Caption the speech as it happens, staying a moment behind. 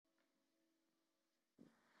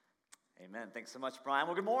Amen. Thanks so much, Brian.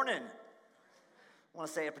 Well, good morning. I want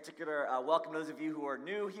to say a particular welcome to those of you who are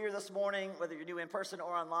new here this morning, whether you're new in person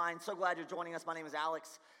or online. So glad you're joining us. My name is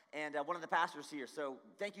Alex, and one of the pastors here. So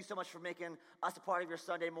thank you so much for making us a part of your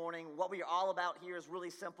Sunday morning. What we are all about here is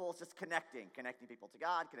really simple. It's just connecting people to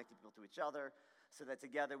God, connecting people to each other, so that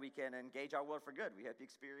together we can engage our world for good. We hope you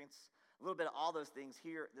experience a little bit of all those things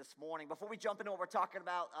here this morning. Before we jump into what we're talking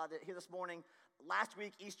about here this morning, last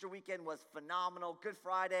week, Easter weekend, was phenomenal. Good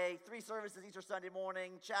Friday, 3 services Easter Sunday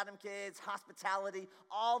morning, Chatham Kids, hospitality,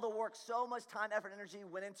 all the work, so much time, effort, energy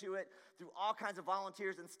went into it through all kinds of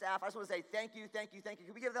volunteers and staff. I just want to say thank you.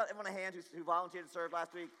 Can we give everyone a hand who volunteered to serve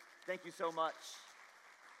last week? Thank you so much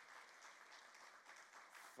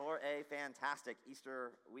for a fantastic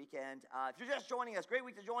Easter weekend. If you're just joining us, great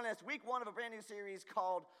week to join us. Week 1 of a brand new series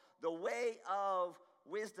called The Way of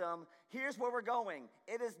Wisdom. Here's where we're going.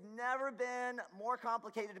 It has never been more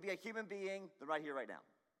complicated to be a human being than right here, right now.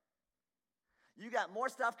 You got more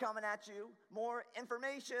stuff coming at you, more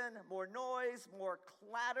information, more noise, more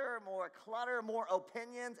clatter, more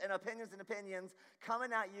opinions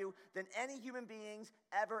coming at you than any human beings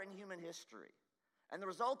ever in human history. And the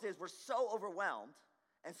result is we're so overwhelmed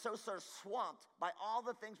and so sort of swamped by all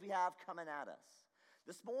the things we have coming at us.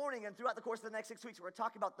 This morning and throughout the course of the next 6 weeks, we're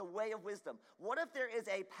talking about the way of wisdom. What if there is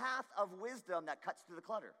a path of wisdom that cuts through the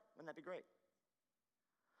clutter? Wouldn't that be great?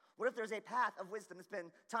 What if there's a path of wisdom that's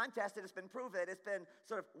been time-tested, it's been proven, it's been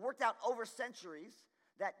sort of worked out over centuries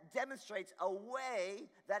that demonstrates a way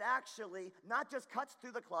that actually not just cuts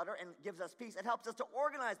through the clutter and gives us peace, it helps us to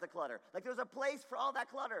organize the clutter. Like there's a place for all that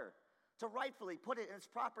clutter to rightfully put it in its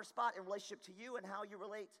proper spot in relationship to you and how you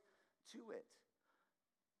relate to it.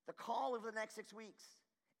 The call over the next 6 weeks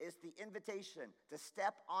is the invitation to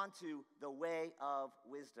step onto the way of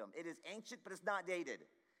wisdom. It is ancient, but it's not dated.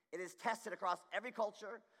 It is tested across every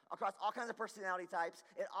culture, across all kinds of personality types.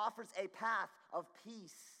 It offers a path of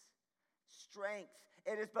peace, strength.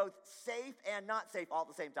 It is both safe and not safe all at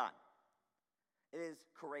the same time. It is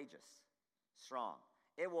courageous, strong.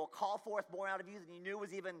 It will call forth more out of you than you knew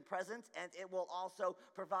was even present, and it will also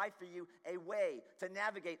provide for you a way to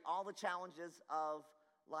navigate all the challenges of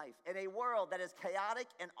life. In a world that is chaotic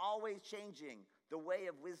and always changing, the way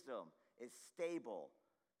of wisdom is stable,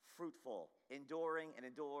 fruitful, enduring, and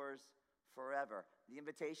endures forever. The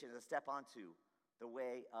invitation is to step onto the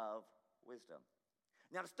way of wisdom.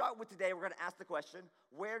 Now, to start with today, we're going to ask the question,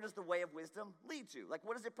 where does the way of wisdom lead to? Like,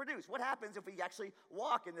 what does it produce? What happens if we actually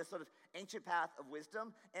walk in this sort of ancient path of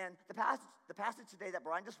wisdom? And the passage today that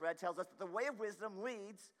Brian just read tells us that the way of wisdom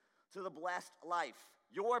leads to the blessed life.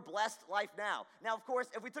 Your blessed life now. Now, of course,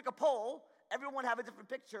 if we took a poll, everyone would have a different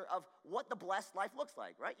picture of what the blessed life looks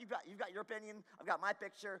like, right? You've got your opinion, I've got my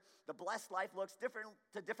picture. The blessed life looks different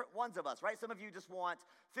to different ones of us, right? Some of you just want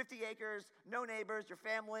 50 acres, no neighbors, your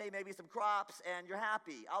family, maybe some crops, and you're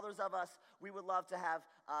happy. Others of us, we would love to have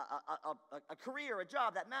a career, a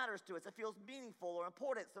job that matters to us, that feels meaningful or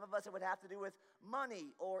important. Some of us, it would have to do with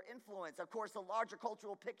money or influence. Of course, the larger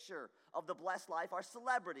cultural picture of the blessed life are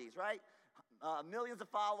celebrities, right? Millions of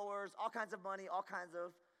followers, all kinds of money, all kinds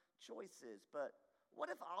of choices. But what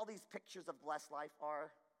if all these pictures of blessed life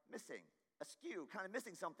are missing, askew, kind of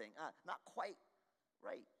missing something, not quite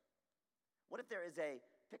right? What if there is a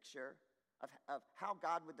picture of how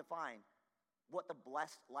God would define what the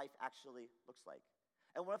blessed life actually looks like?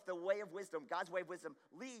 And what if the way of wisdom, God's way of wisdom,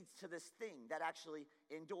 leads to this thing that actually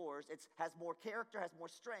endures? It has more character, has more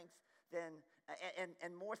strength than,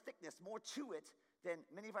 and more thickness, more to it than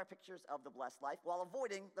many of our pictures of the blessed life, while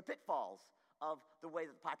avoiding the pitfalls of the way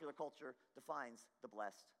that the popular culture defines the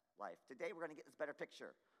blessed life. Today, we're going to get this better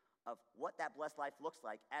picture of what that blessed life looks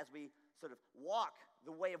like as we sort of walk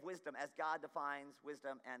the way of wisdom as God defines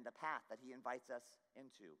wisdom and the path that he invites us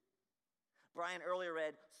into. Brian earlier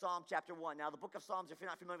read Psalm chapter 1. Now, the book of Psalms, if you're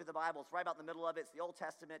not familiar with the Bible, it's right about in the middle of it. It's the Old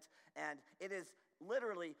Testament, and it is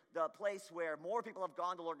literally the place where more people have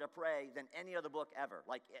gone to Lord to pray than any other book ever.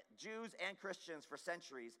 Like Jews and Christians for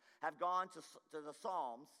centuries have gone to the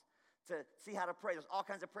Psalms to see how to pray. There's all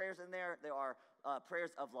kinds of prayers in there. There are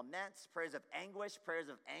prayers of laments, prayers of anguish, prayers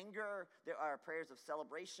of anger. There are prayers of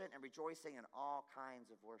celebration and rejoicing and all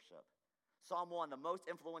kinds of worship. Psalm 1, the most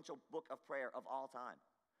influential book of prayer of all time.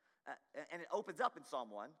 And it opens up in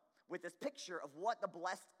Psalm 1 with this picture of what the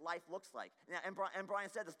blessed life looks like. Now, and Brian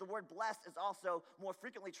said this, the word blessed is also more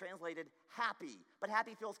frequently translated happy. But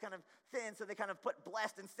happy feels kind of thin, so they kind of put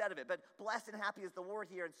blessed instead of it. But blessed and happy is the word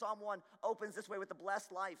here. And Psalm 1 opens this way with the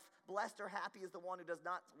blessed life. Blessed or happy is the one who does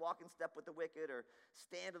not walk in step with the wicked or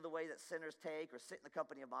stand in the way that sinners take or sit in the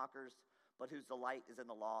company of mockers, but whose delight is in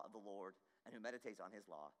the law of the Lord and who meditates on his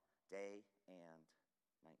law day and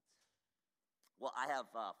night. Well, I have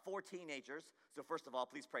 4 teenagers, so first of all,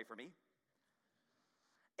 please pray for me.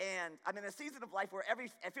 And I'm in a season of life where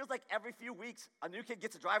it feels like every few weeks a new kid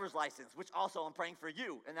gets a driver's license, which also I'm praying for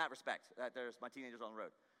you in that respect, that there's my teenagers on the road.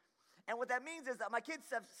 And what that means is that my kids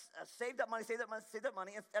have saved up money,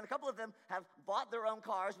 and a couple of them have bought their own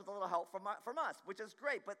cars with a little help from us, which is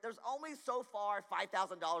great. But there's only so far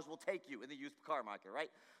 $5,000 will take you in the used car market, right?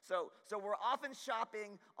 So we're often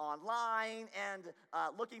shopping online and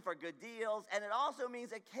looking for good deals, and it also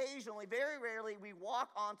means occasionally, very rarely, we walk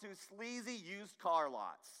onto sleazy used car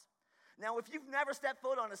lots. Now, if you've never stepped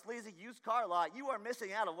foot on a sleazy used car lot, you are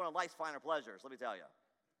missing out on one of life's finer pleasures, let me tell you.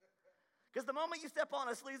 Because the moment you step on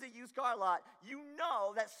a sleazy used car lot, you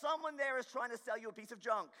know that someone there is trying to sell you a piece of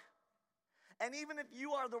junk. And even if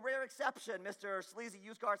you are the rare exception, Mr. Sleazy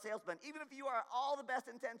Used Car Salesman, even if you are all the best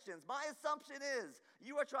intentions, my assumption is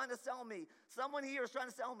you are trying to sell me, someone here is trying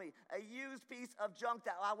to sell me a used piece of junk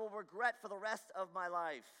that I will regret for the rest of my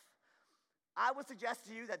life. I would suggest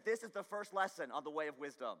to you that this is the first lesson on the way of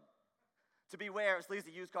wisdom, to beware of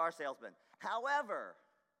sleazy used car salesmen. However,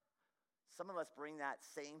 some of us bring that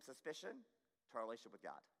same suspicion to our relationship with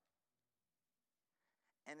God.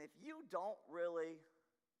 And if you don't really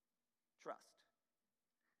trust,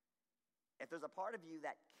 if there's a part of you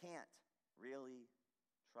that can't really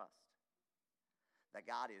trust that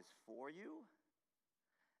God is for you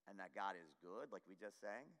and that God is good, like we just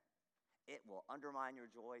sang, it will undermine your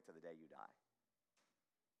joy to the day you die.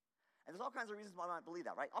 And there's all kinds of reasons why I might believe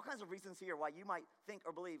that, right? All kinds of reasons here why you might think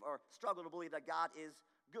or believe or struggle to believe that God is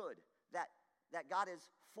good, that God is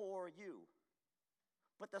for you.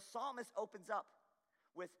 But the psalmist opens up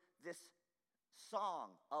with this song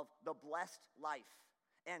of the blessed life.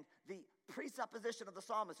 And the presupposition of the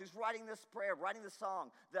psalmist who's writing this prayer, writing this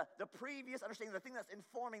song, the previous understanding, the thing that's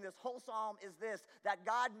informing this whole psalm is this, that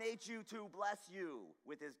God made you to bless you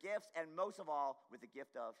with his gifts and most of all with the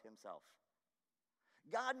gift of himself.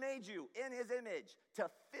 God made you in his image to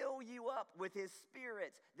fill you up with his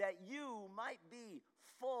spirit that you might be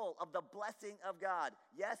full of the blessing of God.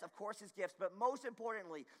 Yes, of course, his gifts, but most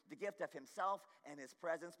importantly, the gift of himself and his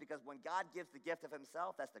presence, because when God gives the gift of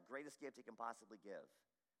himself, that's the greatest gift he can possibly give.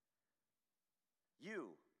 You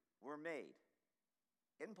were made,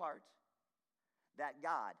 in part, that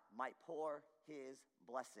God might pour his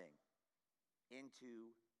blessing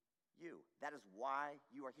into you. That is why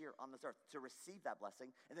you are here on this earth, to receive that blessing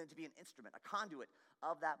and then to be an instrument, a conduit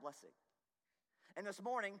of that blessing. And this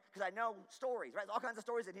morning, because I know stories, right? There's all kinds of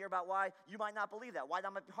stories in here about why you might not believe that, why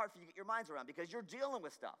that might be hard for you to get your minds around, because you're dealing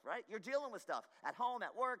with stuff, right? You're dealing with stuff at home,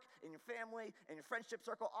 at work, in your family, in your friendship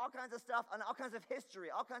circle, all kinds of stuff, and all kinds of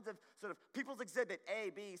history, all kinds of sort of people's exhibit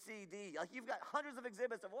A, B, C, D. Like you've got hundreds of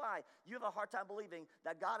exhibits of why you have a hard time believing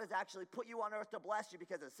that God has actually put you on earth to bless you,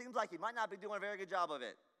 because it seems like he might not be doing a very good job of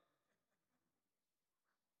it.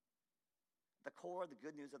 The core of the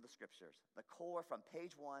good news of the scriptures, the core from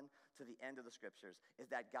page 1 to the end of the scriptures, is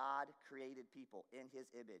that God created people in his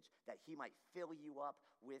image, that he might fill you up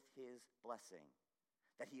with his blessing.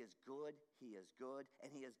 That he is good,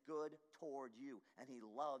 and he is good toward you. And he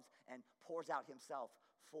loves and pours out himself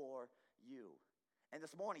for you. And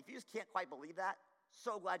this morning, if you just can't quite believe that,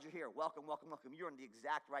 so glad you're here. Welcome, welcome, welcome. You're in the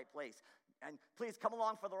exact right place. And please come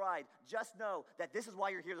along for the ride. Just know that this is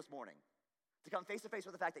why you're here this morning. To come face to face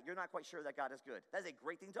with the fact that you're not quite sure that God is good. That is a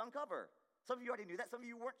great thing to uncover. Some of you already knew that. Some of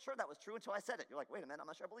you weren't sure that was true until I said it. You're like, wait a minute, I'm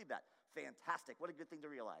not sure I believe that. Fantastic. What a good thing to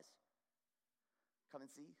realize. Come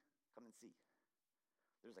and see. Come and see.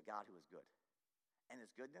 There's a God who is good. And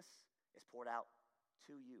his goodness is poured out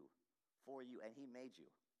to you, for you, and he made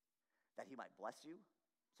you. That he might bless you,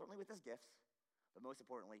 certainly with his gifts, but most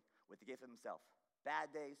importantly, with the gift of himself.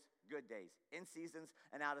 Bad days, good days, in seasons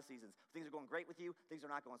and out of seasons. Things are going great with you, things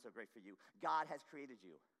are not going so great for you. God has created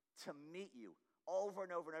you to meet you over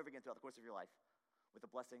and over and over again throughout the course of your life with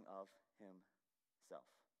the blessing of himself.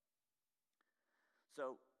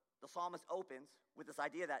 So the psalmist opens with this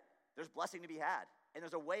idea that there's blessing to be had. And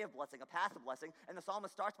there's a way of blessing, a path of blessing. And the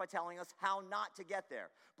psalmist starts by telling us how not to get there.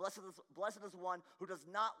 Blessed is one who does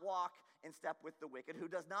not walk in step with the wicked, who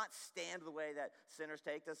does not stand the way that sinners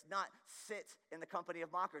take, does not sit in the company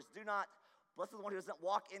of mockers. Blessed is the one who doesn't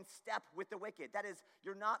walk in step with the wicked. That is,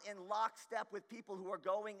 you're not in lockstep with people who are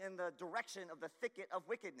going in the direction of the thicket of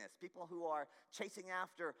wickedness. People who are chasing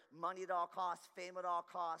after money at all costs, fame at all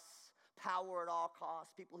costs, power at all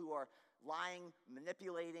costs. People who are lying,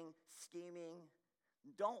 manipulating, scheming.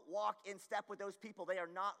 Don't walk in step with those people. They are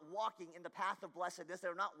not walking in the path of blessedness.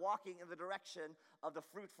 They're not walking in the direction of the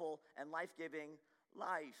fruitful and life-giving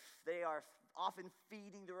life. They are often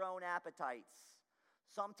feeding their own appetites,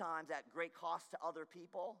 sometimes at great cost to other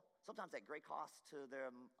people, sometimes at great cost to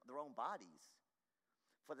their own bodies.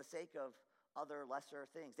 for the sake of other lesser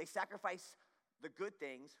things. They sacrifice the good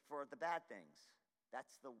things for the bad things.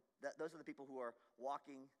 Those are the people who are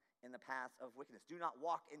walking in the path of wickedness. Do not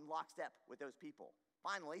walk in lockstep with those people.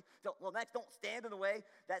 Finally, next, don't stand in the way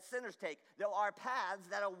that sinners take. There are paths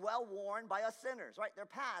that are well worn by us sinners, right? They're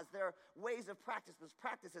paths, they're ways of practice, there's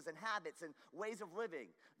practices and habits and ways of living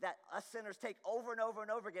that us sinners take over and over and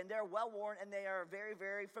over again. They're well worn and they are very,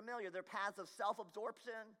 very familiar. They're paths of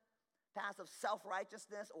self-absorption, paths of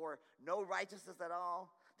self-righteousness or no righteousness at all.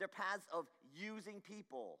 They're paths of using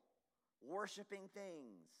people, worshiping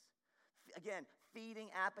things. Again, feeding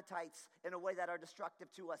appetites in a way that are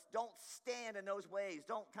destructive to us. Don't stand in those ways.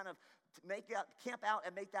 Don't kind of camp out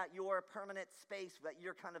and make that your permanent space that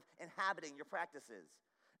you're kind of inhabiting your practices.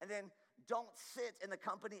 And then don't sit in the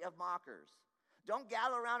company of mockers. Don't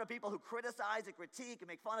gather around people who criticize and critique and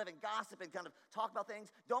make fun of and gossip and kind of talk about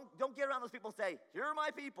things. Don't get around those people and say, "Here are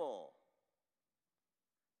my people."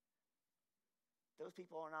 Those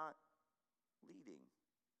people are not leading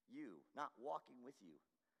you, not walking with you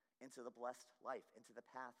into the blessed life, into the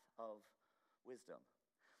path of wisdom.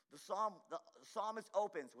 The psalmist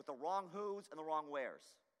opens with the wrong who's and the wrong where's.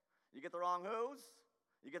 You get the wrong who's,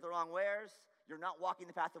 you get the wrong where's, you're not walking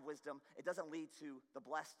the path of wisdom. It doesn't lead to the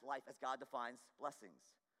blessed life as God defines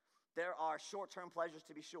blessings. There are short-term pleasures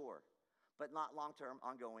to be sure, but not long-term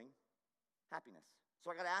ongoing happiness.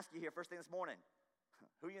 So I got to ask you here first thing this morning,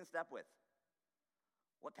 who are you in step with?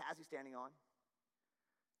 What paths are you standing on?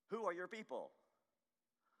 Who are your people?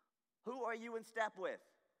 Who are you in step with?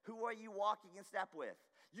 Who are you walking in step with?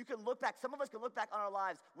 You can look back, some of us can look back on our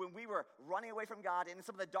lives when we were running away from God, and in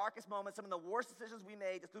some of the darkest moments, some of the worst decisions we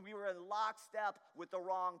made, is because we were in lockstep with the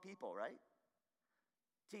wrong people, right?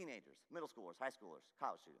 Teenagers, middle schoolers, high schoolers,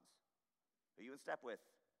 college students. Who are you in step with?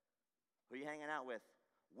 Who are you hanging out with?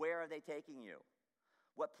 Where are they taking you?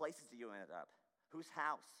 What places do you end up? Whose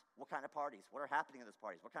house? What kind of parties? What are happening at those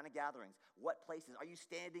parties? What kind of gatherings? What places? Are you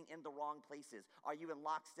standing in the wrong places? Are you in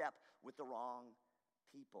lockstep with the wrong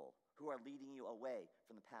people who are leading you away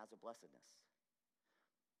from the paths of blessedness?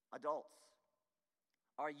 Adults,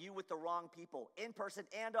 are you with the wrong people in person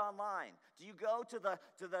and online? Do you go to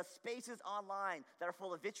the spaces online that are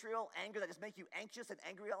full of vitriol, anger, that just make you anxious and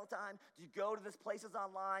angry all the time? Do you go to these places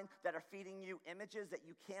online that are feeding you images that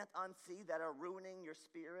you can't unsee, that are ruining your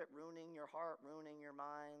spirit, ruining your heart, ruining your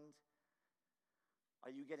mind?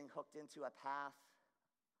 Are you getting hooked into a path,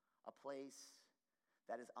 a place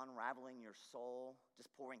that is unraveling your soul,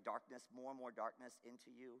 just pouring darkness, more and more darkness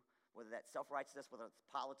into you? Whether that's self-righteousness, whether it's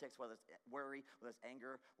politics, whether it's worry, whether it's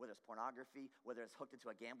anger, whether it's pornography, whether it's hooked into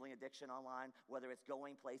a gambling addiction online, whether it's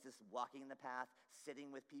going places, walking in the path,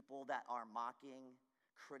 sitting with people that are mocking,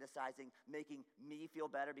 criticizing, making me feel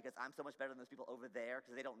better because I'm so much better than those people over there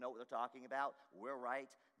because they don't know what they're talking about. We're right,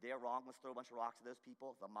 they're wrong, let's throw a bunch of rocks at those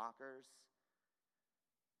people, the mockers.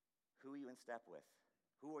 Who are you in step with?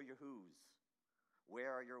 Who are your who's?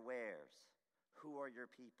 Where are your where's? Who are your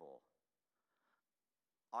people?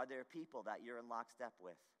 Are there people that you're in lockstep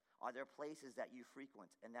with? Are there places that you frequent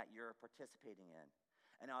and that you're participating in?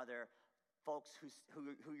 And are there folks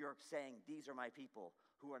who you're saying, these are my people,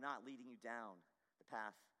 who are not leading you down the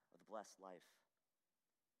path of the blessed life?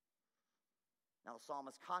 Now the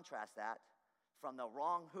psalmist contrasts that from the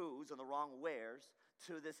wrong who's and the wrong where's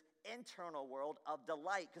to this internal world of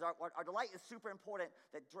delight, because our delight is super important,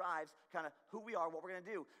 that drives kind of who we are, what we're going to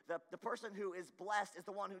do. The person who is blessed is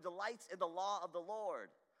the one who delights in the law of the Lord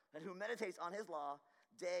and who meditates on his law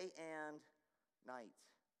day and night.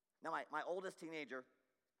 Now, my oldest teenager,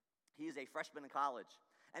 he is a freshman in college,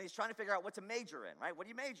 and he's trying to figure out what to major in, right? What do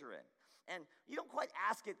you major in? And you don't quite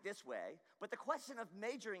ask it this way, but the question of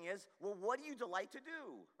majoring is, well, what do you delight to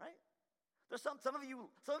do, right? There's some of you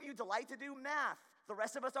delight to do math. The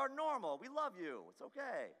rest of us are normal. We love you. It's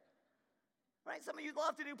okay. Right? Some of you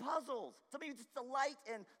love to do puzzles. Some of you just delight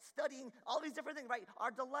in studying all these different things, right?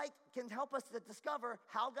 Our delight can help us to discover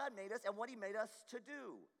how God made us and what he made us to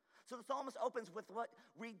do. So the psalmist opens with what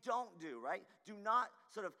we don't do, right? Do not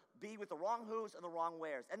sort of be with the wrong who's and the wrong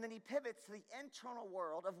where's. And then he pivots to the internal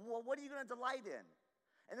world of, well, what are you going to delight in?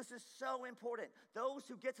 And this is so important. Those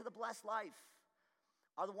who get to the blessed life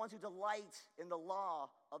are the ones who delight in the law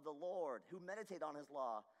of the Lord, who meditate on his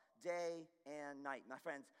law day and night. My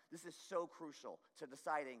friends, this is so crucial to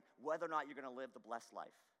deciding whether or not you're going to live the blessed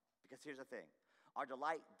life. Because here's the thing. Our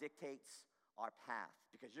delight dictates our path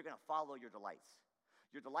because you're going to follow your delights.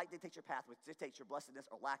 Your delight dictates your path, which dictates your blessedness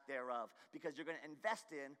or lack thereof, because you're going to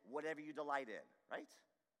invest in whatever you delight in, right?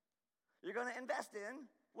 You're going to invest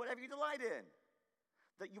in whatever you delight in.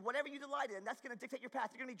 Whatever you delight in, that's going to dictate your path.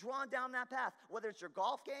 You're going to be drawn down that path, whether it's your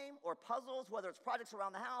golf game or puzzles, whether it's projects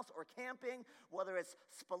around the house or camping, whether it's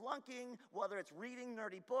spelunking, whether it's reading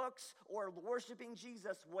nerdy books or worshiping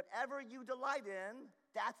Jesus. Whatever you delight in,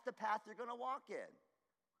 that's the path you're going to walk in.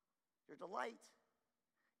 Your delight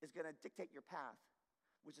is going to dictate your path,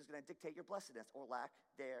 which is going to dictate your blessedness or lack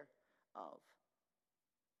thereof.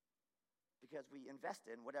 Because we invest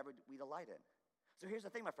in whatever we delight in. So here's the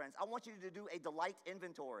thing, my friends. I want you to do a delight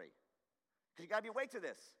inventory. Because you got to be awake to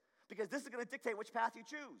this. Because this is going to dictate which path you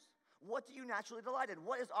choose. What do you naturally delight in?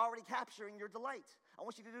 What is already capturing your delight? I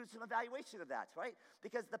want you to do some evaluation of that, right?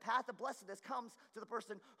 Because the path of blessedness comes to the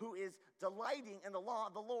person who is delighting in the law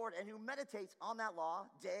of the Lord and who meditates on that law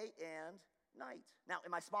day and night. Now,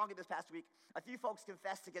 in my small group this past week, a few folks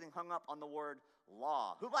confessed to getting hung up on the word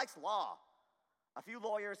law. Who likes law? A few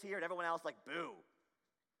lawyers here and everyone else like, boo.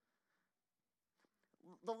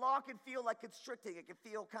 The law can feel like constricting. It can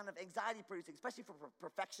feel kind of anxiety-producing, especially for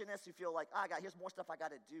perfectionists who feel like, here's more stuff I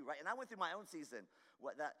got to do, right? And I went through my own season.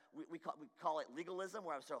 We call it legalism,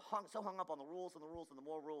 where I was so hung up on the rules and the rules and the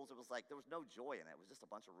more rules. It was like there was no joy in it. It was just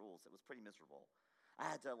a bunch of rules. It was pretty miserable.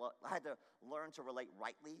 I had to learn to relate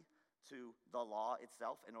rightly to the law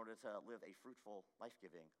itself in order to live a fruitful,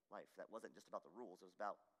 life-giving life. That wasn't just about the rules. It was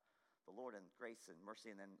about the Lord and grace and mercy,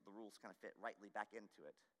 and then the rules kind of fit rightly back into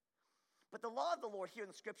it. But the law of the Lord here in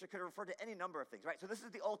the scripture could refer to any number of things, right? So this is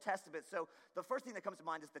the Old Testament. So the first thing that comes to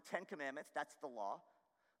mind is the Ten Commandments. That's the law.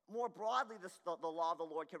 More broadly, the law of the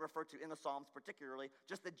Lord can refer to, in the Psalms particularly,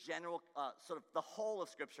 just the general, sort of the whole of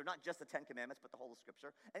Scripture, not just the Ten Commandments, but the whole of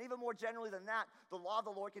Scripture. And even more generally than that, the law of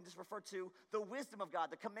the Lord can just refer to the wisdom of God,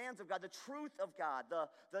 the commands of God, the truth of God,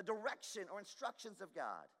 the direction or instructions of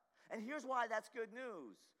God. And here's why that's good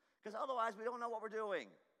news. Because otherwise, we don't know what we're doing.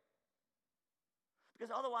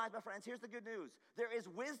 Because otherwise, my friends, here's the good news. There is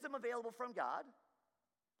wisdom available from God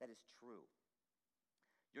that is true.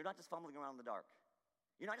 You're not just fumbling around in the dark.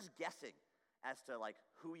 You're not just guessing as to like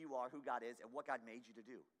who you are, who God is, and what God made you to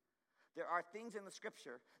do. There are things in the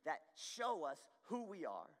scripture that show us who we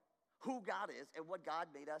are, who God is, and what God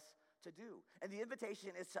made us to do. And the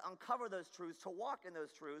invitation is to uncover those truths, to walk in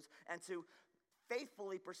those truths, and to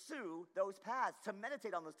faithfully pursue those paths, to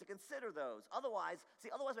meditate on those, to consider those. Otherwise,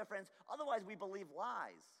 my friends, we believe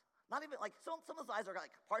lies. Not even, like, some of those lies are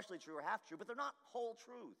like partially true or half true, but they're not whole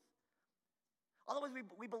truth. Otherwise,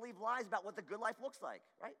 we believe lies about what the good life looks like,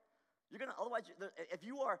 right? If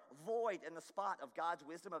you are void in the spot of God's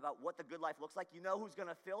wisdom about what the good life looks like, you know who's going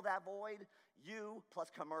to fill that void? You plus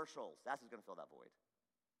commercials. That's who's going to fill that void.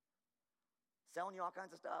 Selling you all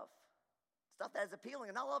kinds of stuff. Stuff that is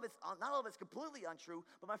appealing, and not all of it's completely untrue.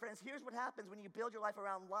 But my friends, here's what happens when you build your life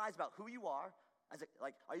around lies about who you are.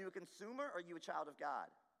 Are you a consumer or are you a child of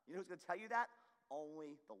God? You know who's going to tell you that?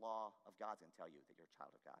 Only the law of God's going to tell you that you're a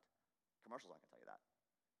child of God. Commercials aren't going to tell you that.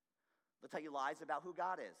 They'll tell you lies about who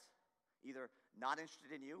God is. Either not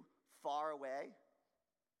interested in you, far away,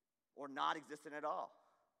 or not existent at all.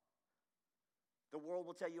 The world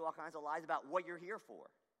will tell you all kinds of lies about what you're here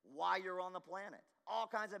for, why you're on the planet. All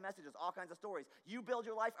kinds of messages, all kinds of stories. You build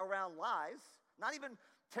your life around lies, not even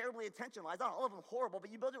terribly intentional lies, not all of them horrible,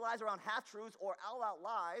 but you build your lives around half-truths or all-out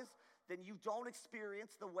lies, then you don't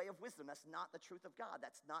experience the way of wisdom. That's not the truth of God.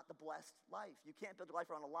 That's not the blessed life. You can't build your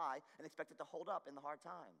life around a lie and expect it to hold up in the hard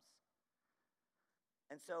times.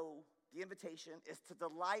 And so the invitation is to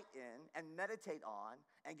delight in and meditate on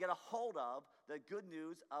and get a hold of the good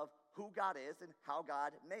news of who God is and how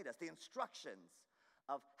God made us, the instructions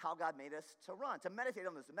of how God made us to run, to meditate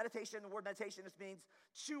on this. The meditation, the word meditation just means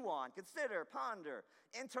chew on, consider, ponder,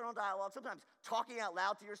 internal dialogue, sometimes talking out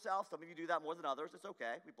loud to yourself. Some of you do that more than others. It's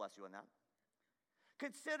okay. We bless you in that.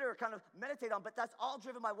 Consider, kind of meditate on, but that's all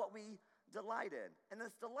driven by what we delight in. And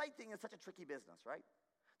this delight thing is such a tricky business, right?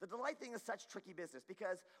 The delight thing is such tricky business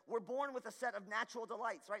because we're born with a set of natural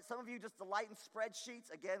delights, right? Some of you just delight in spreadsheets.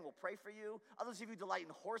 Again, we'll pray for you. Others of you delight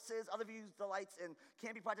in horses. Others of you delights in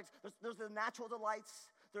camping projects. There's the natural delights.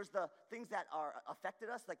 There's the things that are affected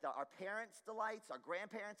us, like our parents' delights, our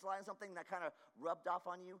grandparents' delight in something that kind of rubbed off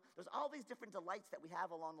on you. There's all these different delights that we have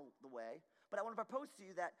along the way. But I want to propose to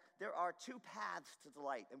you that there are two paths to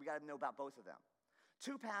delight, and we got to know about both of them.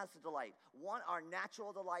 Two paths to delight. One are natural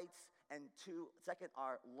delights, and second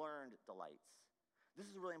are learned delights. This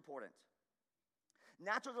is really important.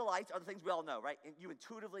 Natural delights are the things we all know, right? And you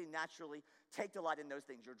intuitively, naturally take delight in those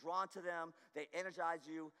things. You're drawn to them. They energize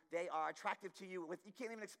you. They are attractive to you. You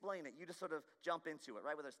can't even explain it. You just sort of jump into it,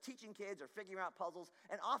 right? Whether it's teaching kids or figuring out puzzles.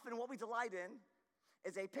 And often what we delight in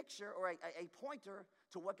is a picture or a pointer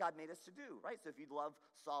to what God made us to do, right? So if you love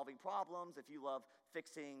solving problems, if you love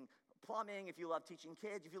fixing plumbing, if you love teaching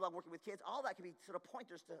kids, if you love working with kids, all that can be sort of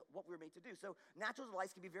pointers to what we were made to do. So natural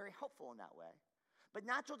delights can be very helpful in that way. But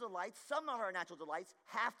natural delights, some of our natural delights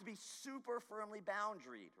have to be super firmly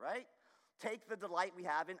boundaried, right? Take the delight we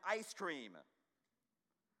have in ice cream.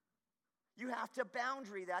 You have to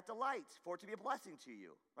boundary that delight for it to be a blessing to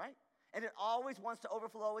you, right? And it always wants to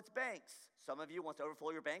overflow its banks. Some of you want to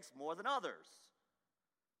overflow your banks more than others.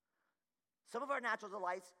 Some of our natural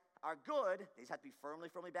delights are good, they just have to be firmly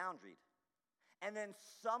boundaried. And then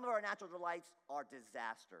some of our natural delights are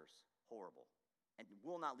disasters, horrible, and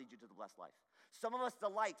will not lead you to the blessed life. Some of us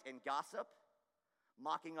delight in gossip,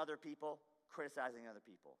 mocking other people, criticizing other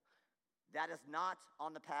people. That is not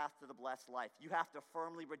on the path to the blessed life. You have to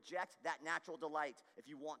firmly reject that natural delight if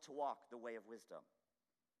you want to walk the way of wisdom.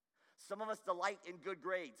 Some of us delight in good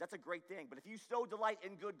grades. That's a great thing. But if you so delight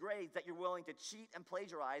in good grades that you're willing to cheat and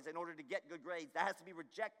plagiarize in order to get good grades, that has to be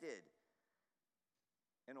rejected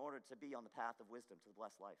in order to be on the path of wisdom to the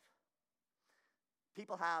blessed life.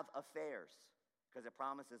 People have affairs because it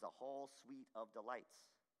promises a whole suite of delights.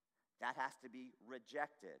 That has to be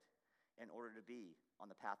rejected in order to be on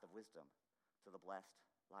the path of wisdom to the blessed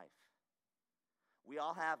life. We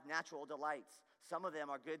all have natural delights. Some of them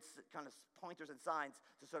are good kind of pointers and signs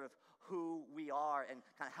to sort of who we are and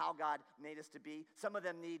kind of how God made us to be. Some of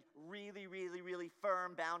them need really, really, really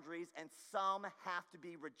firm boundaries, and some have to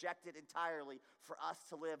be rejected entirely for us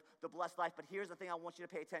to live the blessed life. But here's the thing I want you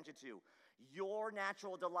to pay attention to. Your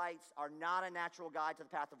natural delights are not a natural guide to the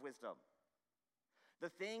path of wisdom. The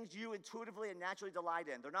things you intuitively and naturally delight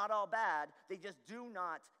in, they're not all bad. They just do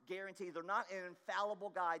not guarantee, they're not an infallible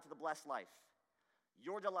guide to the blessed life.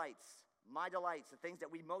 Your delights, my delights, the things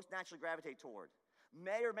that we most naturally gravitate toward,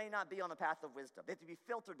 may or may not be on the path of wisdom. They have to be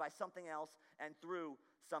filtered by something else and through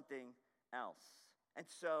something else. And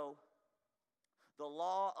so, the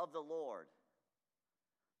law of the Lord,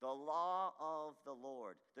 the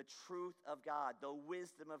truth of God, the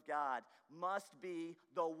wisdom of God must be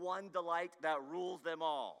the one delight that rules them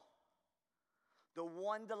all. The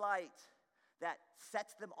one delight that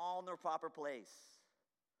sets them all in their proper place.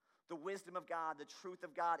 The wisdom of God, the truth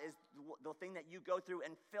of God is the thing that you go through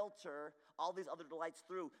and filter all these other delights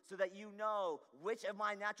through so that you know which of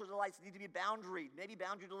my natural delights need to be boundaried, maybe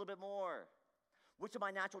boundaried a little bit more. Which of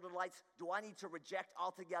my natural delights do I need to reject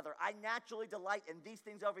altogether? I naturally delight in these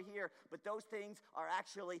things over here, but those things are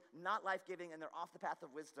actually not life-giving and they're off the path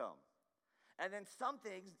of wisdom. And then some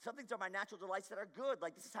things are my natural delights that are good.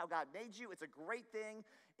 Like this is how God made you. It's a great thing.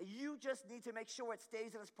 You just need to make sure it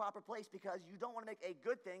stays in its proper place because you don't want to make a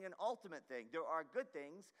good thing an ultimate thing. There are good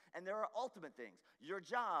things and there are ultimate things. Your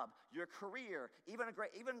job, your career, even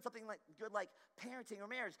something like good like parenting or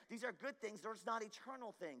marriage. These are good things. They're just not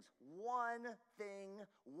eternal things. One thing,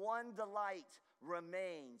 one delight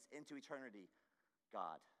remains into eternity.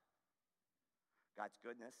 God. God's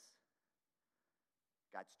goodness.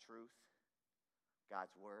 God's truth.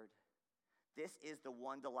 God's word. This is the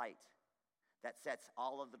one delight that sets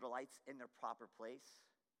all of the delights in their proper place.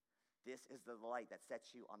 This is the delight that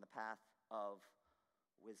sets you on the path of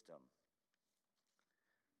wisdom.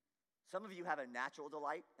 Some of you have a natural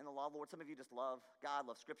delight in the law of the Lord. Some of you just love God,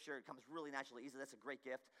 love Scripture. It comes really naturally easy. That's a great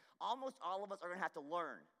gift. Almost all of us are going to have to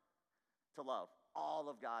learn to love all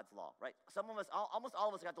of God's law, right? Almost all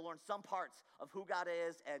of us have to learn some parts of who God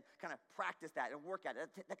is and kind of practice that and work at it.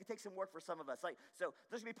 That can take some work for some of us. So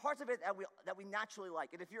there's going to be parts of it that we naturally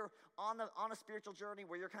like. And if you're on a spiritual journey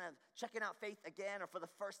where you're kind of checking out faith again or for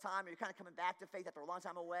the first time, or you're kind of coming back to faith after a long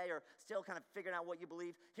time away or still kind of figuring out what you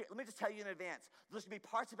believe, here, let me just tell you in advance. There's going to be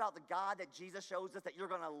parts about the God that Jesus shows us that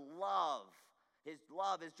you're going to love. His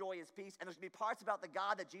love, His joy, His peace. And there's going to be parts about the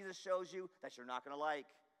God that Jesus shows you that you're not going to like.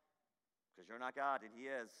 Because you're not God and He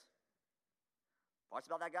is. Parts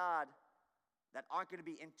about that God that aren't going to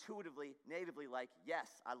be intuitively, natively like, yes,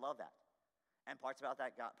 I love that. And parts about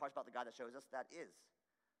that God, parts about the God that shows us that is.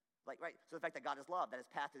 Like, right, so the fact that God is love, that His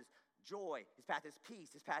path is joy, His path is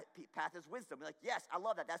peace, His path is wisdom. We're like, yes, I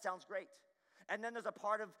love that. That sounds great. And then there's a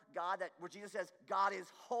part of God where Jesus says, God is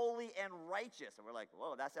holy and righteous. And we're like,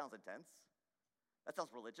 whoa, that sounds intense. That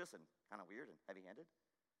sounds religious and kind of weird and heavy-handed.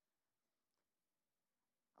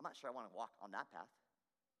 I'm not sure I want to walk on that path.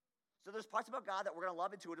 So there's parts about God that we're going to love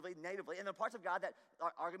intuitively, natively, and there are parts of God that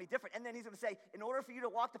are going to be different. And then He's going to say, in order for you to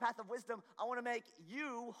walk the path of wisdom, I want to make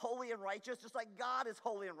you holy and righteous, just like God is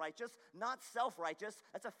holy and righteous, not self-righteous.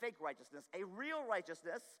 That's a fake righteousness. A real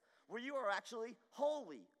righteousness where you are actually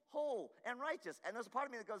holy, whole, and righteous. And there's a part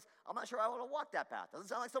of me that goes, I'm not sure I want to walk that path. Doesn't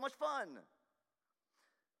sound like so much fun.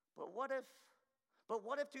 But what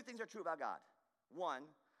if two things are true about God? One,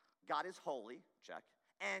 God is holy, check.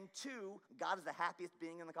 And two, God is the happiest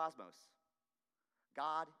being in the cosmos.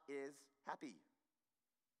 God is happy,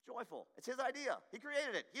 joyful. It's his idea. He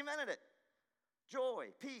created it. He invented it. Joy,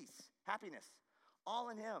 peace, happiness, all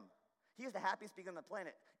in him. He is the happiest being on the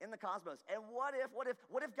planet, in the cosmos. And what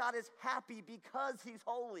if God is happy because he's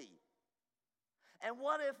holy? And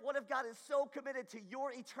what if God is so committed to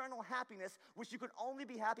your eternal happiness, which you can only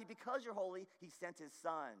be happy because you're holy, he sent his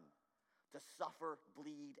son to suffer,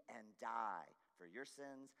 bleed, and die for your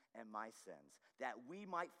sins and my sins, that we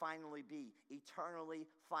might finally be eternally,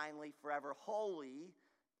 finally, forever holy,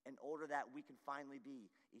 in order that we can finally be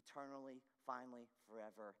eternally, finally,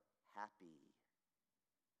 forever happy.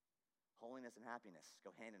 Holiness and happiness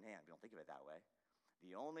go hand in hand. We don't think of it that way.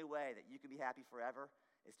 The only way that you can be happy forever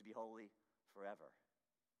is to be holy forever.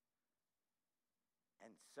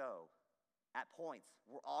 And so, at points,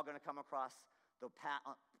 we're all going to come across the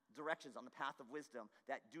directions on the path of wisdom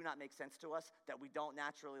that do not make sense to us, that we don't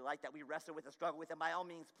naturally like, that we wrestle with and struggle with. And by all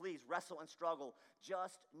means, please wrestle and struggle.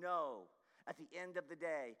 Just know at the end of the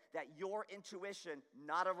day that your intuition,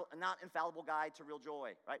 not infallible guide to real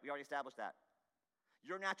joy, right? We already established that.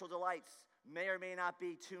 Your natural delights may or may not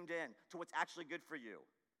be tuned in to what's actually good for you.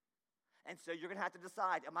 And so you're going to have to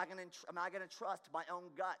decide, am I going to trust my own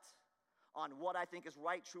gut on what I think is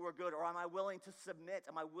right, true, or good? Or am I willing to submit?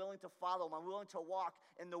 Am I willing to follow? Am I willing to walk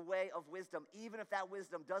in the way of wisdom? Even if that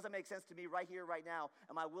wisdom doesn't make sense to me right here, right now,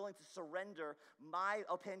 am I willing to surrender my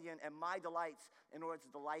opinion and my delights in order to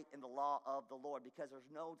delight in the law of the Lord? Because there's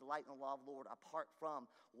no delight in the law of the Lord apart from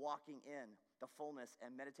walking in the fullness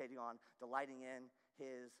and meditating on, delighting in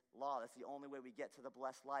his law. That's the only way we get to the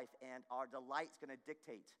blessed life. And our delight's going to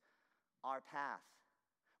dictate our path,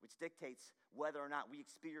 which dictates whether or not we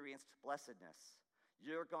experienced blessedness.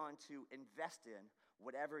 You're going to invest in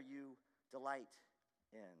whatever you delight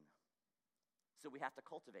in. So we have to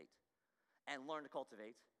cultivate and learn to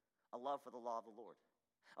cultivate a love for the law of the Lord.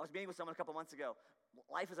 I was meeting with someone a couple months ago.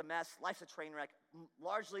 Life is a mess. Life's a train wreck,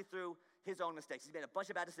 largely through his own mistakes. He's made a bunch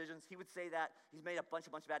of bad decisions. He would say that. He's made a bunch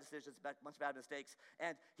of bad decisions, a bunch of bad mistakes.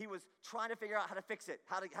 And he was trying to figure out how to fix it,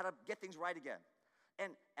 how to get things right again.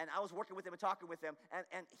 And I was working with him and talking with him,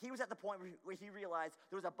 and he was at the point where he realized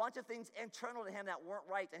there was a bunch of things internal to him that weren't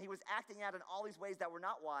right, and he was acting out in all these ways that were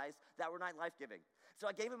not wise, that were not life-giving. So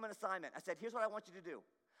I gave him an assignment. I said, here's what I want you to do.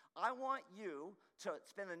 I want you to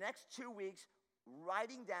spend the next 2 weeks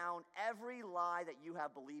writing down every lie that you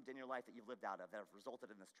have believed in your life that you've lived out of that have resulted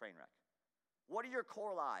in this train wreck. What are your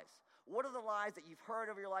core lies? What are the lies that you've heard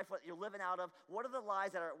over your life, what you're living out of? What are the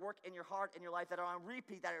lies that are at work in your heart, in your life, that are on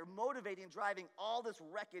repeat, that are motivating and driving all this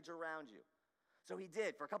wreckage around you? So he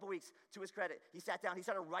did. For a couple weeks, to his credit, he sat down, he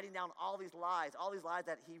started writing down all these lies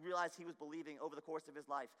that he realized he was believing over the course of his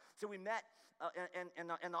life. So we met in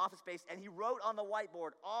the office space, and he wrote on the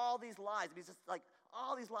whiteboard all these lies. He's just like,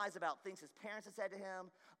 all these lies about things his parents had said to him,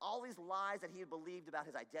 all these lies that he had believed about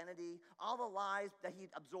his identity, all the lies that he'd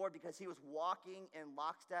absorbed because he was walking in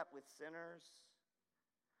lockstep with sinners,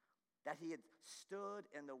 that he had stood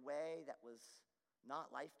in the way that was not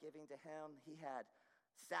life-giving to him. He had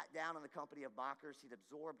sat down in the company of mockers. He'd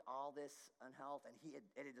absorbed all this unhealth, and he had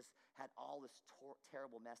just had all this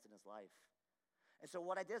terrible mess in his life. And so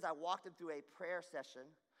what I did is I walked him through a prayer session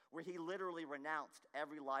where he literally renounced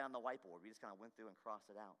every lie on the whiteboard. We just kind of went through and crossed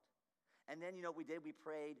it out. And then, what we did? We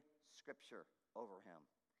prayed scripture over him.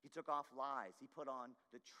 He took off lies. He put on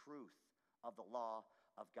the truth of the law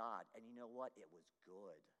of God. And you know what? It was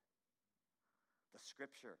good. The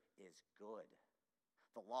scripture is good.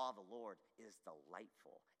 The law of the Lord is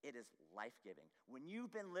delightful. It is life-giving. When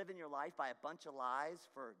you've been living your life by a bunch of lies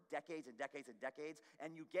for decades and decades and decades,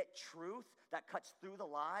 and you get truth that cuts through the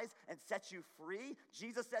lies and sets you free,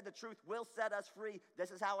 Jesus said the truth will set us free.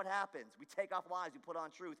 This is how it happens. We take off lies, we put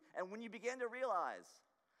on truth. And when you begin to realize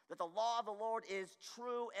that the law of the Lord is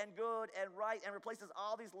true and good and right and replaces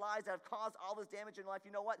all these lies that have caused all this damage in life,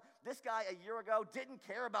 you know what? This guy a year ago didn't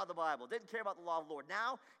care about the Bible, didn't care about the law of the Lord.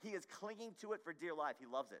 Now he is clinging to it for dear life. He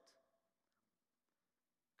loves it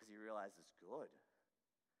because he realizes it's good,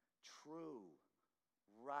 true,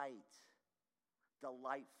 right,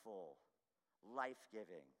 delightful,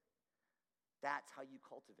 life-giving. That's how you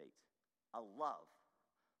cultivate a love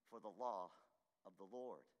for the law of the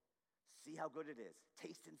Lord. See how good it is.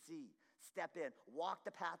 Taste and see. Step in. Walk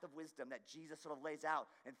the path of wisdom that Jesus sort of lays out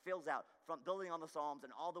and fills out from building on the Psalms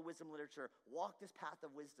and all the wisdom literature. Walk this path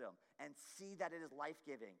of wisdom and see that it is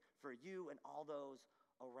life-giving for you and all those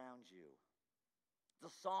around you. The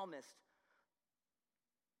psalmist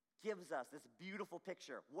gives us this beautiful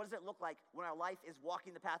picture. What does it look like when our life is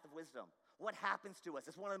walking the path of wisdom? what happens to us.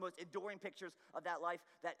 It's one of the most enduring pictures of that life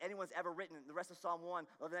that anyone's ever written. The rest of Psalm 1,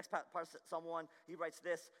 or the next part of Psalm 1, he writes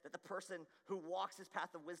this, that the person who walks his path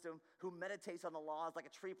of wisdom, who meditates on the laws like a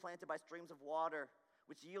tree planted by streams of water,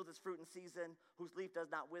 which yields its fruit in season, whose leaf does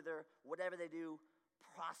not wither, whatever they do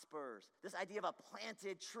prospers. This idea of a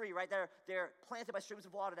planted tree, right? They're planted by streams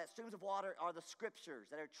of water. That streams of water are the scriptures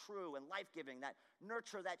that are true and life-giving, that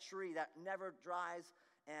nurture that tree that never dries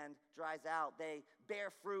and dries out. They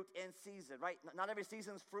bear fruit in season, right? Not every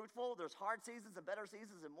season is fruitful. There's hard seasons and better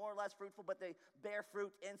seasons and more or less fruitful, but they bear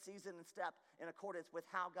fruit in season and step in accordance with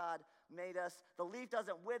how God made us. The leaf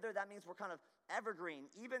doesn't wither. That means we're kind of evergreen.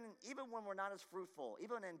 Even when we're not as fruitful,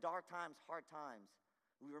 even in dark times, hard times,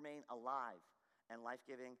 we remain alive and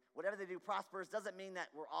life-giving. Whatever they do prospers doesn't mean that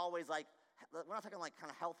we're always like, we're not talking like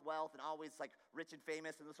kind of health, wealth, and always like rich and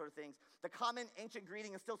famous and those sort of things. The common ancient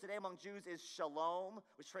greeting and still today among Jews is shalom,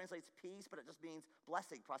 which translates peace, but it just means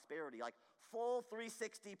blessing, prosperity, like full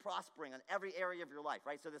 360 prospering on every area of your life,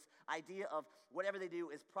 right? So this idea of whatever they do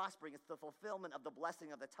is prospering. It's the fulfillment of the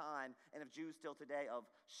blessing of the time and of Jews still today of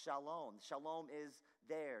shalom. Shalom is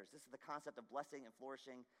theirs. This is the concept of blessing and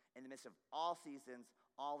flourishing in the midst of all seasons,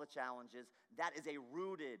 all the challenges. That is a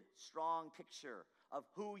rooted, strong picture of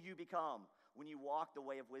who you become when you walk the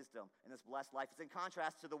way of wisdom in this blessed life. It's in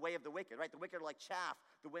contrast to the way of the wicked, right? The wicked are like chaff.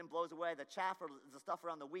 The wind blows away. The chaff is the stuff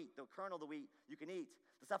around the wheat, the kernel of the wheat you can eat.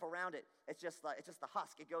 The stuff around it, it's just the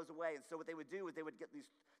husk. It goes away. And so what they would do is they would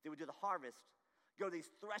do the harvest, go to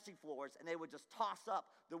these threshing floors, and they would just toss up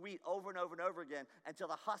the wheat over and over and over again until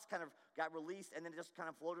the husk kind of got released, and then it just kind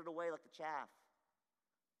of floated away like the chaff.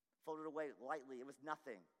 Floated away lightly. It was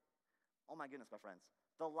nothing. Oh my goodness, my friends.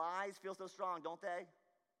 The lies feel so strong, don't they?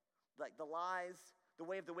 Like the lies, the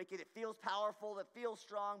way of the wicked, it feels powerful, it feels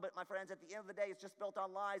strong, but my friends, at the end of the day, it's just built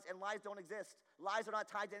on lies, and lies don't exist. Lies are not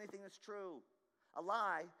tied to anything that's true. A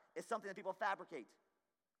lie is something that people fabricate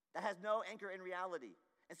that has no anchor in reality.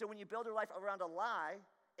 And so when you build your life around a lie,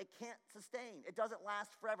 it can't sustain. It doesn't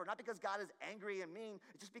last forever. Not because God is angry and mean.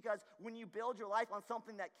 It's just because when you build your life on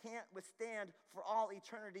something that can't withstand for all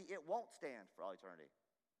eternity, it won't stand for all eternity.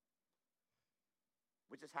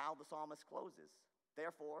 Which is how the psalmist closes.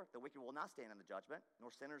 Therefore, the wicked will not stand in the judgment,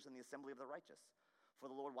 nor sinners in the assembly of the righteous.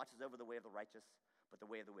 For the Lord watches over the way of the righteous, but the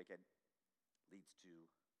way of the wicked leads to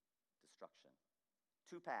destruction.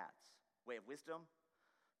 Two paths: way of wisdom,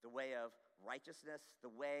 the way of righteousness,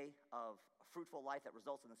 the way of a fruitful life that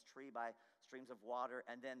results in this tree by streams of water,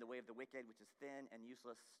 and then the way of the wicked, which is thin and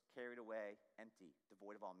useless, carried away, empty,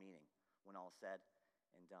 devoid of all meaning, when all is said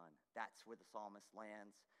and done. That's where the psalmist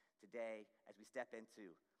lands today as we step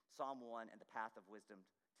into Psalm 1 and the path of wisdom.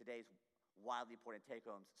 Today's wildly important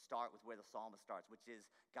take-homes start with where the psalmist starts, which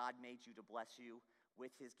is God made you to bless you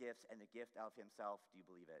with his gifts and the gift of himself. Do you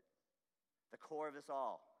believe it? The core of this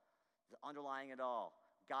all, the underlying it all,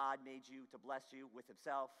 God made you to bless you with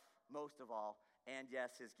himself, most of all, and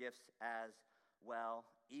yes, his gifts as well.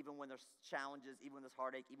 Even when there's challenges, even when there's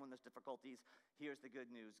heartache, even when there's difficulties, here's the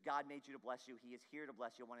good news. God made you to bless you. He is here to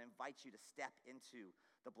bless you. I want to invite you to step into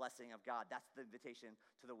the blessing of God. That's the invitation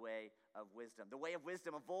to the way of wisdom. The way of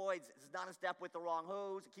wisdom avoids, it's not in step with the wrong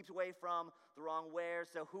who's. It keeps away from the wrong where's.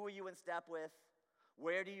 So who are you in step with?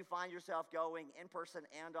 Where do you find yourself going, in person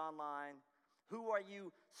and online? Who are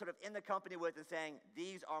you sort of in the company with and saying,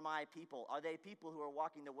 these are my people? Are they people who are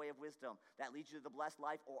walking the way of wisdom that leads you to the blessed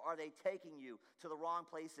life? Or are they taking you to the wrong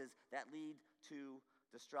places that lead to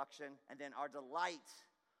destruction? And then our delight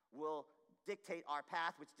will dictate our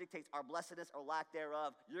path, which dictates our blessedness or lack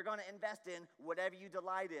thereof. You're going to invest in whatever you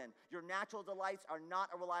delight in. Your natural delights are not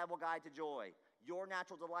a reliable guide to joy. Your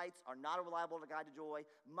natural delights are not a reliable guide to joy.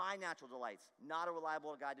 My natural delights, not a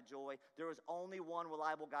reliable guide to joy. There is only one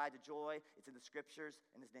reliable guide to joy. It's in the scriptures,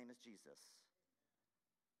 and his name is Jesus.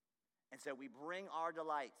 And so we bring our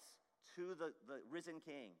delights to the risen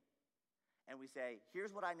King, and we say, here's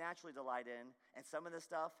what I naturally delight in, and some of this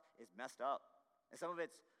stuff is messed up, and some of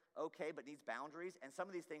it's okay but needs boundaries, and some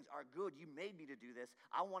of these things are good. You made me to do this.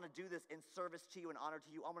 I want to do this in service to you and honor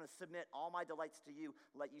to you. I'm going to submit all my delights to you,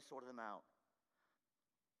 let you sort them out.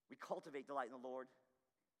 We cultivate delight in the Lord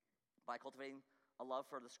by cultivating a love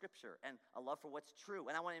for the scripture and a love for what's true.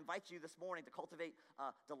 And I want to invite you this morning to cultivate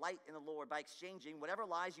delight in the Lord by exchanging whatever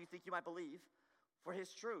lies you think you might believe for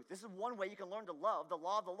his truth. This is one way you can learn to love the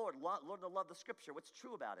law of the Lord, learn to love the scripture, what's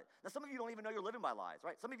true about it. Now, some of you don't even know you're living by lies,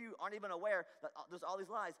 right? Some of you aren't even aware that there's all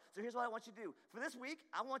these lies. So here's what I want you to do. For this week,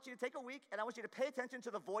 I want you to take a week, and I want you to pay attention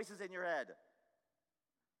to the voices in your head.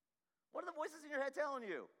 What are the voices in your head telling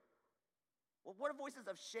you? Well, what are voices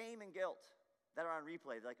of shame and guilt that are on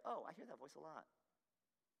replay? They're like, oh, I hear that voice a lot.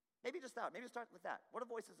 Maybe just start with that. What are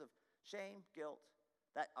voices of shame, guilt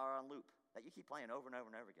that are on loop that you keep playing over and over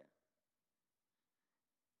and over again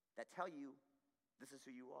that tell you this is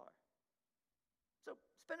who you are. So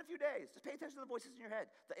spend a few days. Just pay attention to the voices in your head.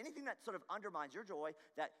 To anything that sort of undermines your joy,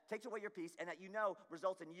 that takes away your peace, and that you know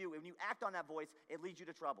results in you. And when you act on that voice, it leads you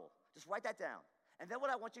to trouble. Just write that down. And then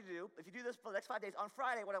what I want you to do, if you do this for the next 5 days, on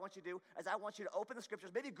Friday, what I want you to do is I want you to open the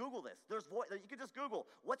scriptures. Maybe Google this. You can just Google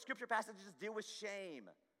what scripture passages deal with shame,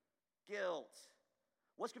 guilt.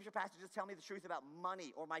 What scripture passages tell me the truth about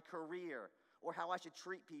money or my career or how I should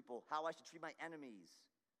treat people, how I should treat my enemies.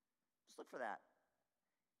 Just look for that.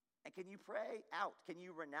 And can you pray out? Can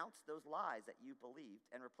you renounce those lies that you believed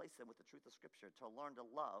and replace them with the truth of Scripture to learn to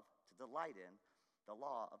love, to delight in the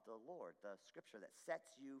law of the Lord, the Scripture that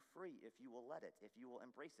sets you free if you will let it, if you will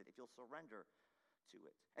embrace it, if you'll surrender to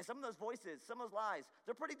it. And some of those voices, some of those lies,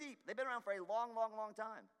 they're pretty deep. They've been around for a long, long, long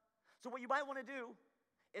time. So what you might want to do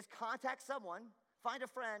is contact someone, find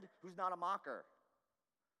a friend who's not a mocker.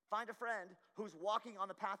 Find a friend who's walking on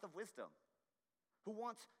the path of wisdom, who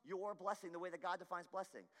wants your blessing the way that God defines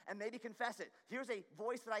blessing. And maybe confess it. Here's a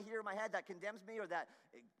voice that I hear in my head that condemns me or that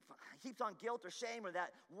heaps on guilt or shame or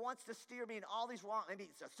that wants to steer me in all these wrong, maybe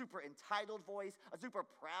it's a super entitled voice, a super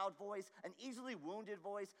proud voice, an easily wounded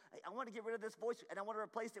voice. I want to get rid of this voice and I want to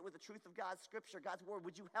replace it with the truth of God's Scripture, God's Word.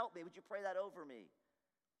 Would you help me? Would you pray that over me?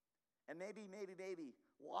 And maybe,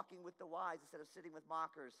 walking with the wise instead of sitting with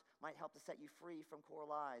mockers might help to set you free from core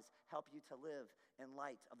lies, help you to live in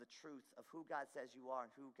light of the truth of who God says you are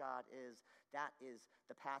and who God is. That is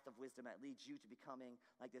the path of wisdom that leads you to becoming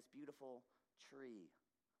like this beautiful tree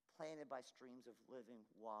planted by streams of living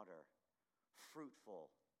water,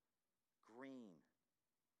 fruitful, green,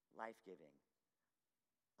 life-giving,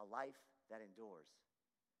 a life that endures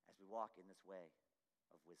as we walk in this way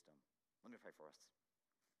of wisdom. Let me pray for us.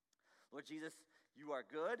 Lord Jesus, you are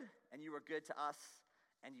good, and you are good to us,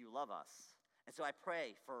 and you love us. And so I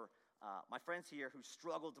pray for my friends here who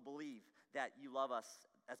struggle to believe that you love us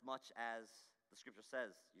as much as the Scripture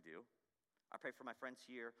says you do. I pray for my friends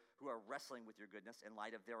here who are wrestling with your goodness in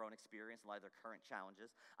light of their own experience, in light of their current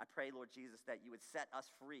challenges. I pray, Lord Jesus, that you would set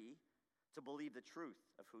us free to believe the truth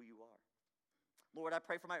of who you are. Lord, I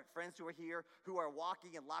pray for my friends who are here who are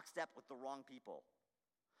walking in lockstep with the wrong people,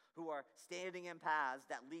 who are standing in paths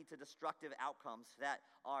that lead to destructive outcomes, that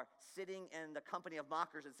are sitting in the company of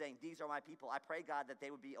mockers and saying, these are my people. I pray, God, that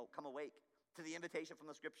they would come awake to the invitation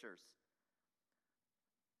from the Scriptures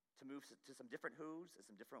to move to some different who's and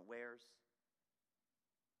some different wheres.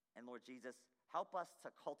 And Lord Jesus, help us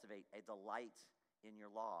to cultivate a delight in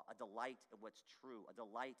your law, a delight in what's true, a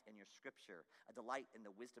delight in your Scripture, a delight in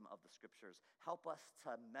the wisdom of the Scriptures. Help us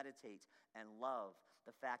to meditate and love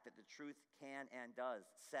the fact that the truth can and does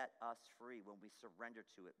set us free when we surrender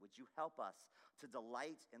to it. Would you help us to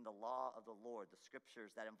delight in the law of the Lord, the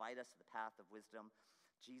Scriptures that invite us to the path of wisdom?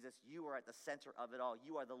 Jesus, you are at the center of it all.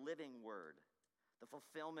 You are the living Word, the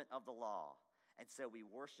fulfillment of the law. And so we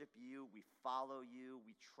worship you, we follow you,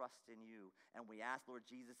 we trust in you, and we ask, Lord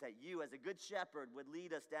Jesus, that you as a good shepherd would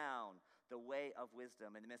lead us down the way of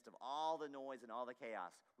wisdom. In the midst of all the noise and all the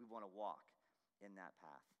chaos, we want to walk in that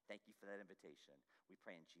path. Thank you for that invitation. We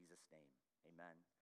pray in Jesus' name. Amen.